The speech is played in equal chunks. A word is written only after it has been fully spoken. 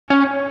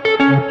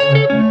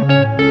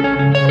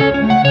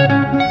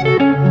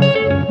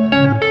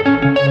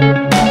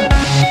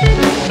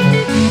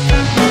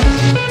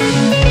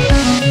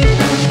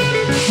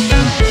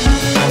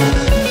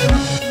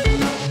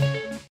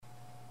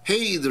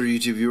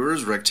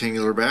viewers,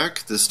 Rectangular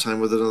back, this time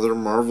with another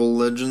Marvel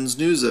Legends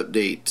news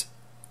update.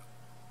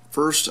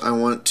 First, I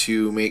want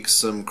to make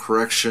some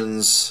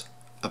corrections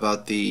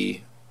about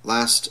the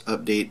last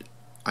update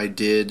I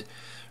did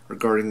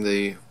regarding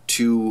the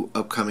two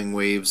upcoming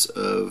waves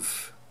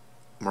of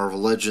Marvel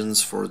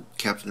Legends for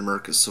Captain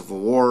America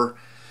Civil War.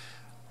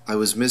 I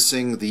was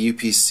missing the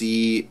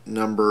UPC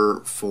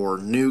number for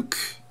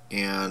Nuke,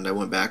 and I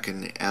went back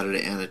and added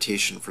an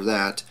annotation for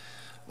that.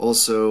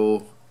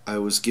 Also, I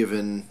was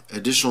given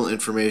additional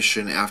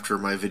information after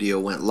my video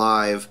went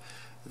live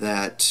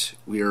that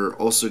we are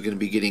also going to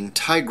be getting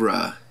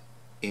Tigra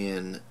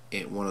in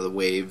one of the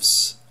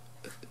waves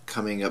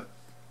coming up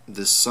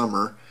this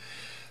summer.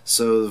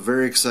 So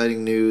very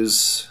exciting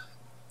news.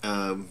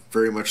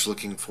 Very much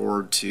looking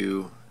forward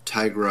to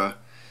Tigra,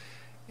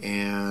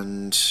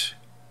 and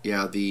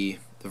yeah, the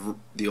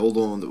old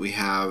one that we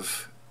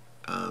have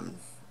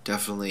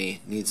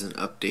definitely needs an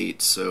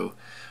update. So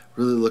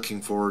really looking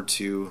forward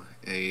to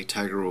a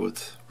Tigra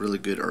with really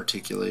good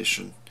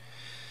articulation.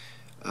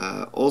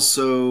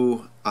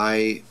 Also,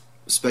 I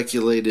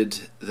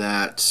speculated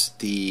that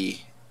the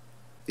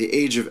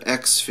Age of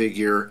X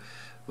figure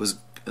was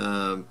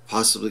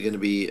possibly going to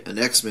be an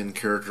X-Men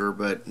character,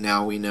 but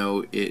now we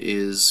know it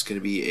is going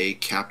to be a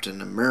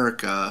Captain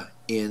America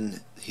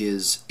in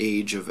his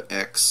Age of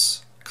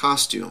X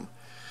costume.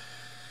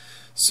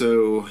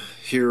 So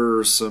here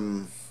are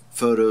some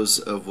photos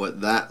of what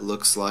that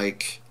looks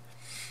like,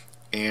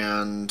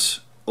 and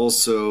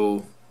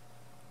also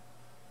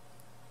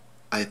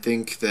I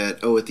think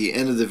that, at the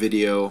end of the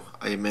video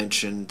I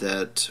mentioned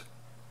that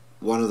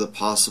one of the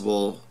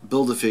possible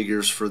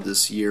Build-A-Figures for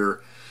this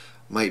year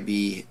might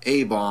be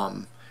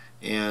A-Bomb,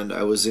 and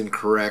I was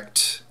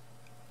incorrect.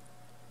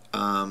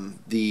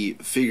 The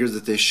figure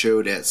that they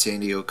showed at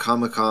San Diego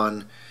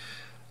Comic-Con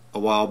a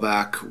while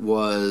back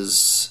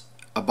was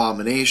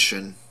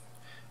Abomination,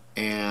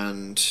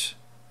 and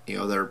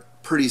they're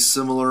pretty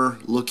similar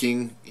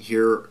looking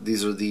here.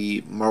 These are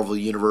the Marvel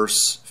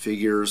Universe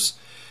figures,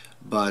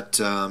 but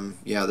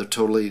yeah, they're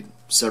totally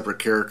separate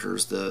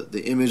characters.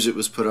 The image that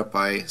was put up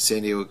by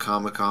San Diego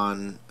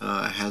Comic-Con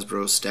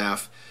Hasbro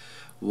staff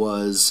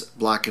was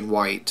black and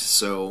white,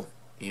 so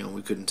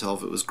we couldn't tell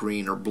if it was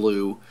green or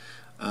blue.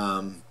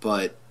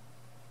 But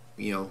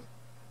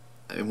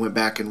I went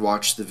back and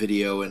watched the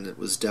video, and it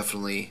was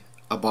definitely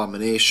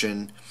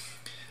Abomination.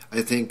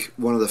 I think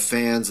one of the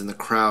fans in the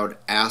crowd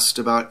asked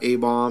about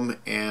A-Bomb,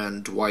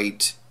 and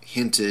Dwight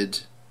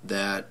hinted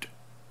that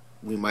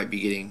we might be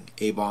getting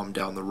A-Bomb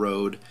down the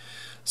road.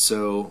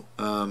 So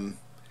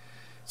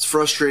it's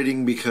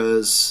frustrating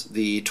because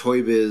the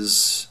Toy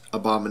Biz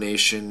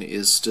Abomination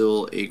is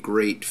still a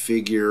great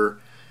figure,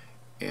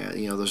 and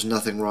there's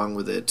nothing wrong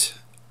with it,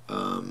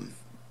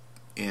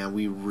 and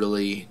we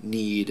really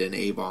need an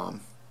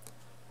A-Bomb.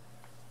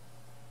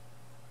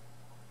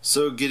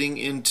 So getting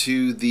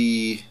into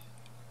the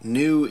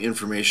new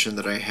information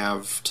that I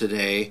have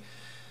today,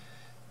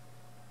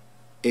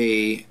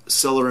 a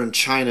seller in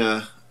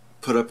China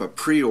put up a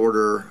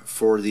pre-order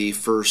for the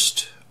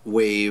first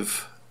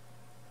wave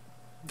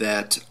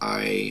that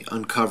I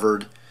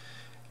uncovered,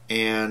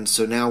 and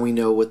so now we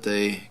know what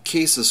the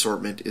case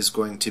assortment is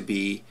going to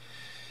be.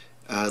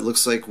 It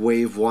looks like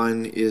wave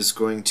 1 is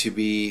going to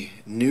be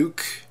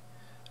Nuke,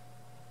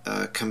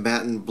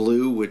 Combatant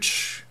Blue,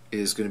 which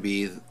is going to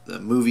be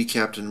the movie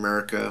Captain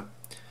America,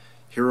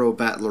 Hero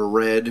Battler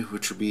Red,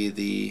 which will be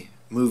the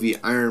movie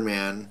Iron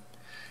Man,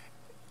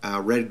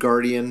 Red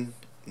Guardian,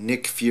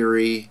 Nick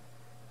Fury,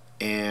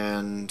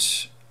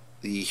 and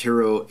the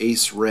Hero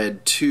Ace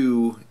Red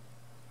 2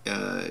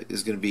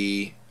 is going to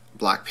be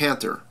Black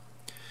Panther.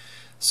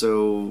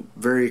 So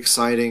very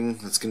exciting.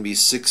 It's going to be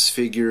 6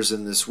 figures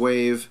in this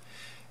wave,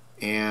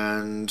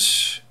 and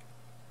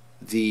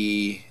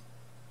the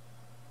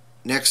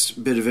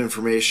next bit of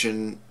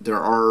information, there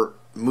are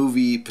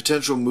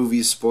potential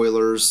movie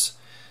spoilers.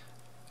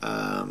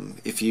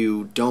 If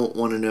you don't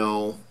want to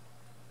know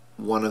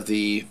one of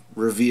the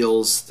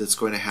reveals that's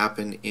going to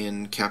happen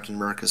in Captain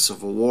America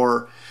Civil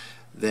War,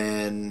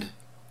 then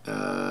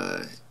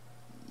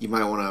you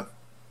might want to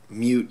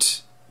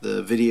mute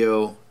the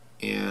video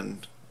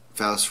and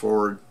fast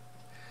forward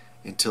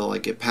until I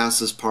get past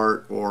this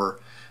part, or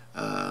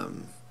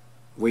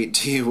wait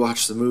until you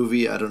watch the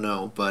movie. I don't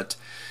know, but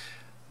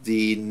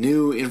the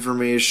new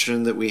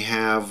information that we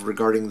have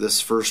regarding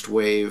this first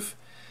wave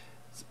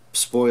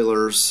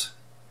spoilers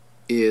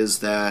is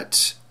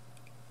that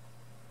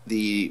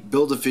the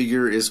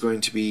Build-A-Figure is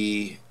going to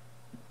be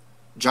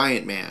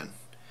Giant Man,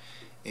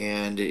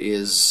 and it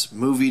is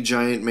movie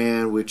Giant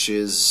Man, which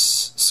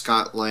is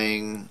Scott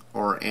Lang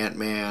or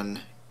Ant-Man,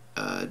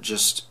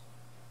 just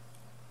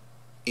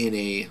in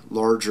a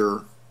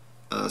larger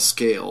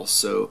scale.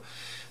 So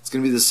it's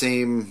going to be the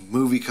same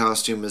movie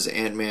costume as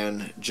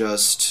Ant-Man,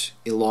 just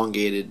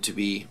elongated to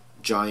be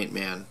Giant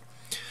Man.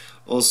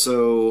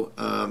 Also,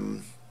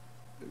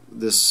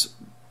 this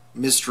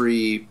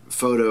mystery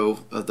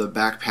photo of the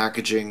back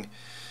packaging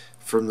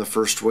from the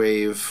first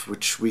wave,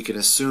 which we can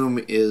assume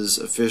is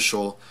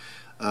official,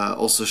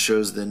 also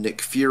shows the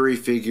Nick Fury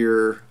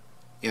figure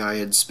I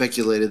had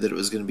speculated that it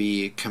was going to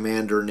be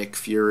Commander Nick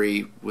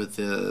Fury with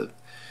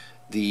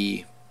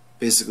the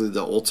basically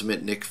the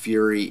ultimate Nick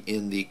Fury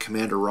in the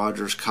Commander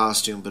Rogers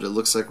costume, but it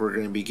looks like we're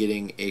going to be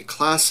getting a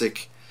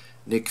classic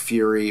Nick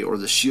Fury, or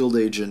the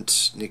S.H.I.E.L.D.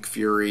 agent Nick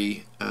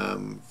Fury,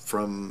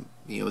 from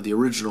the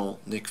original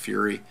Nick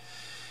Fury.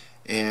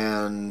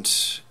 And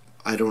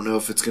I don't know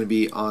if it's going to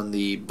be on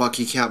the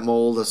Bucky Cap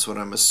mold. That's what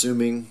I'm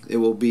assuming it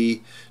will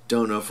be.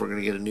 Don't know if we're going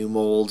to get a new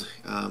mold.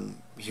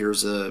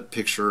 Here's a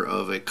picture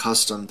of a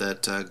custom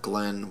that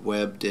Glenn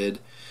Webb did.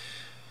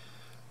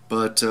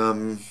 But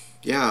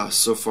yeah,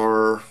 so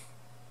far,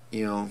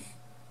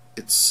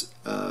 it's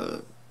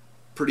a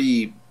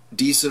pretty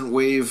decent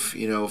wave,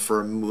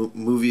 for a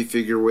movie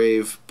figure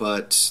wave,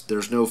 but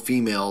there's no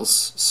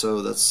females,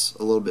 so that's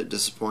a little bit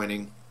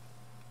disappointing.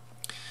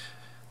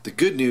 The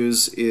good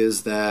news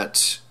is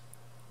that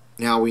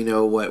now we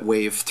know what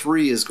Wave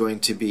 3 is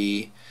going to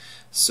be.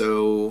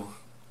 So,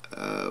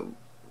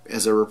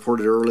 as I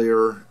reported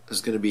earlier,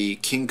 there's going to be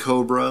King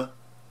Cobra,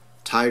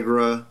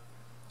 Tigra,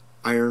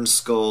 Iron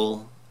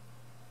Skull,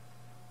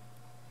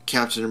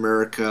 Captain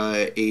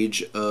America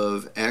Age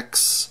of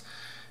X,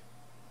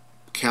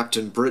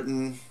 Captain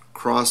Britain,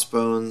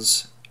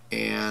 Crossbones,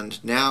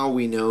 and now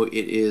we know it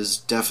is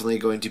definitely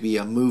going to be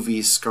a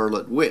movie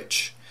Scarlet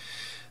Witch.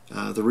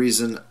 The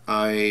reason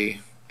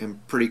I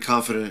am pretty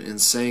confident in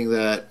saying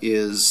that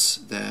is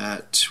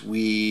that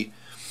we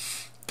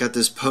got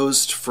this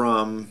post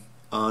from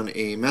on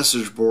a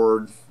message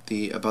board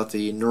about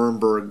the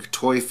Nuremberg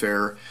Toy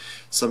Fair.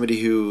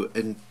 Somebody who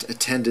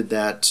attended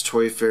that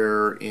toy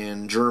fair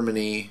in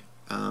Germany,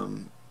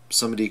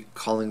 somebody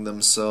calling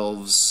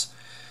themselves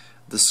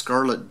the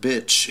Scarlet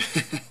Bitch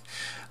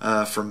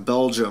from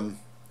Belgium,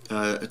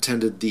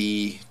 attended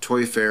the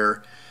toy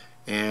fair,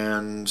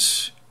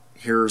 and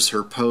here's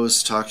her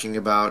post talking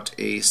about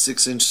a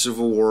 6-inch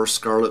Civil War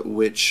Scarlet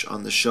Witch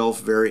on the shelf,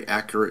 very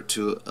accurate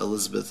to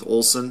Elizabeth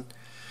Olsen.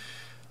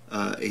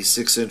 A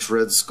 6-inch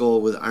Red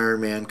Skull with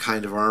Iron Man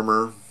kind of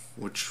armor,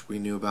 which we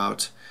knew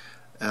about.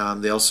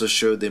 They also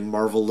showed the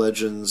Marvel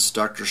Legends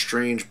Doctor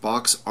Strange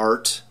box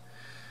art,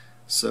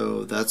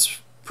 so that's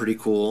pretty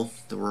cool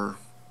that we're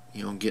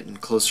getting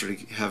closer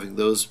to having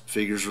those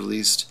figures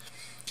released.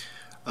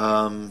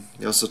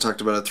 They also talked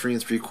about a 3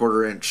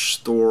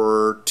 3/4-inch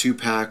Thor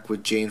 2-pack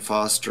with Jane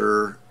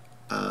Foster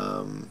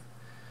Thor,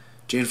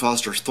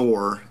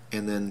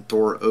 and then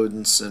Thor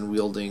Odinson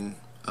wielding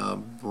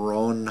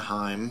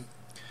Bronheim.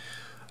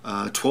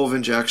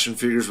 12-inch action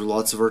figures with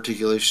lots of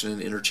articulation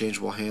and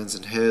interchangeable hands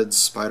and heads.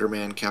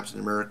 Spider-Man, Captain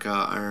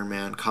America, Iron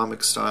Man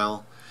comic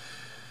style.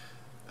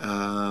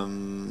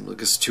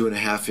 Look, it's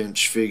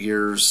 2.5-inch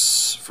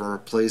figures for a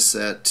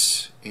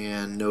playset,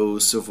 and no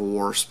Civil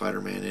War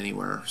Spider-Man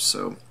anywhere.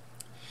 So,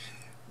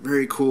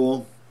 very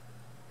cool.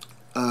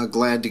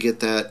 Glad to get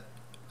that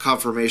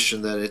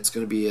confirmation that it's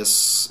going to be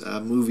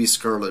a movie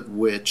Scarlet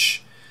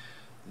Witch.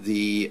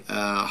 The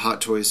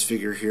Hot Toys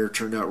figure here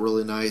turned out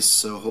really nice,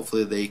 so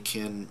hopefully they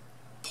can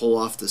pull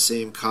off the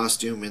same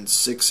costume in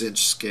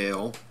 6-inch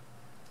scale.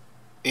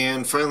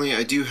 And finally,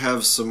 I do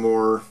have some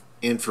more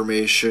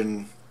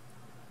information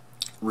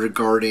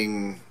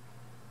regarding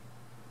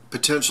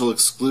potential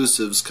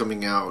exclusives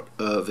coming out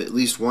of at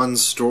least one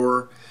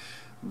store,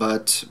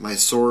 but my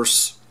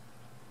source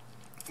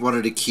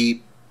wanted to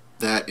keep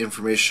that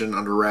information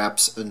under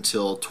wraps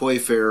until Toy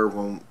Fair,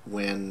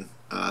 when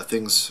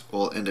things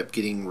will end up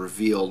getting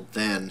revealed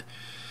then.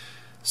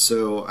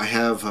 So I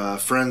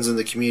have friends in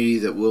the community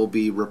that will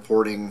be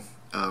reporting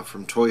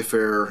from Toy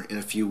Fair in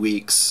a few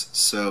weeks,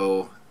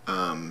 so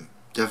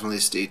definitely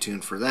stay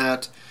tuned for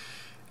that.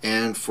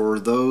 And for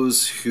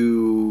those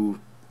who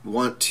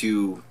want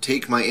to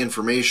take my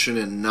information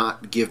and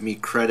not give me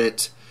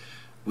credit,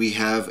 we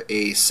have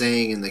a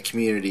saying in the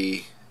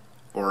community,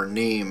 or a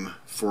name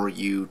for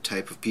you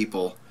type of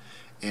people,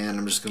 and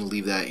I'm just going to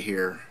leave that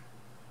here.